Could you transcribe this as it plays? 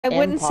I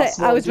wouldn't say.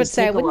 I was about to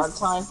say I wouldn't.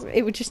 A lot of time.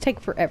 It would just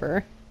take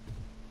forever.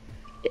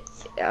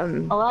 A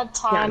lot of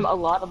time, a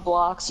lot of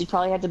blocks. You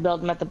probably had to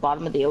build them at the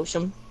bottom of the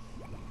ocean.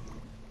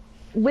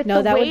 With No,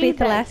 the that would way be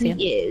that Thalassian.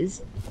 he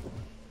is,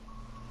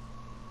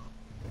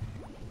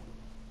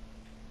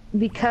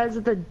 because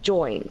of the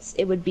joints,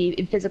 it would be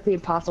physically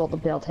impossible to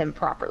build him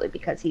properly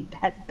because he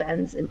has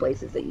bends in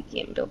places that you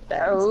can't build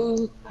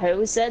bends.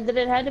 Who said that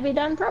it had to be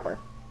done proper?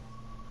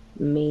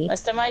 Me.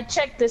 Last time I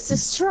checked, this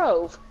is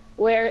Trove,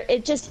 where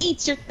it just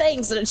eats your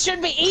things and it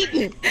should be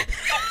eaten.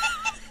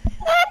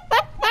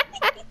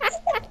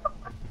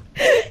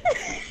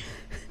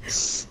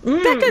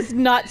 Becca's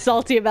not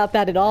salty about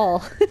that at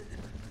all.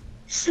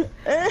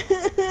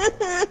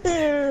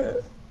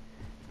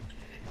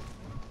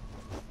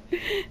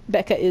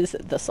 Becca is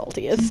the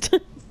saltiest.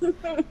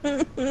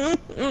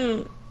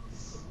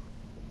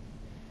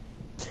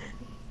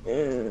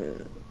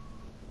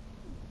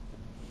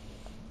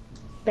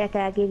 Becca,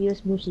 I gave you a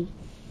smoochie.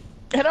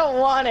 I don't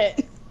want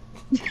it.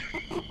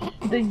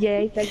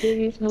 Yes, I gave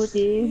you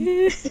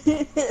smoothies.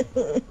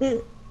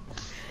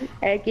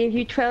 I gave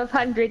you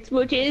 1,200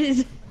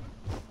 smooches.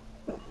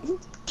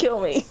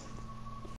 Kill me.